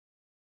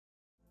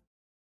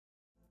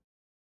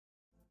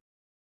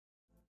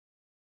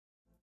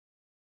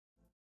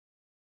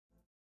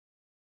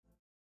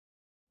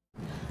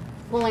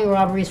pulling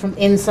robberies from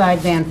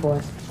inside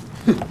Danforth.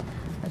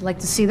 I'd like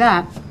to see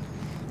that.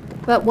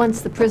 But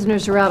once the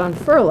prisoners are out on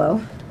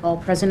furlough... All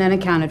present and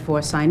accounted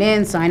for. Sign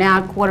in, sign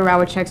out,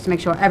 quarter-hour checks to make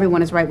sure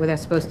everyone is right where they're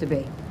supposed to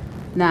be.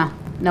 Nah,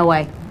 no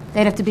way.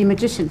 They'd have to be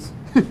magicians.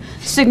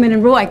 Sigmund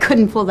and Roy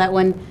couldn't pull that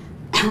one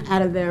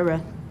out of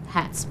their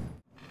hats.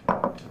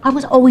 I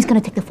was always going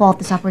to take the fall if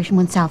this operation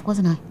went south,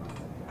 wasn't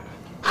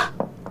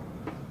I?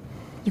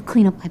 You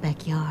clean up my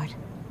backyard.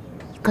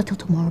 You got till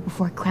tomorrow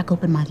before I crack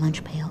open my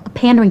lunch pail. A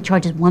pandering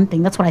charge is one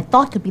thing. That's what I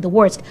thought could be the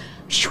worst.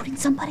 Shooting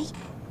somebody?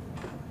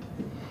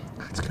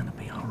 It's gonna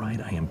be all right.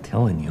 I am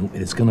telling you,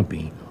 it is gonna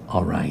be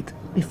all right.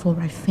 Before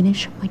I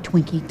finish my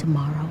Twinkie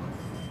tomorrow,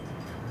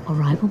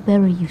 or I will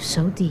bury you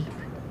so deep,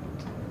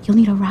 you'll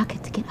need a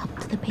rocket to get up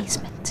to the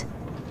basement.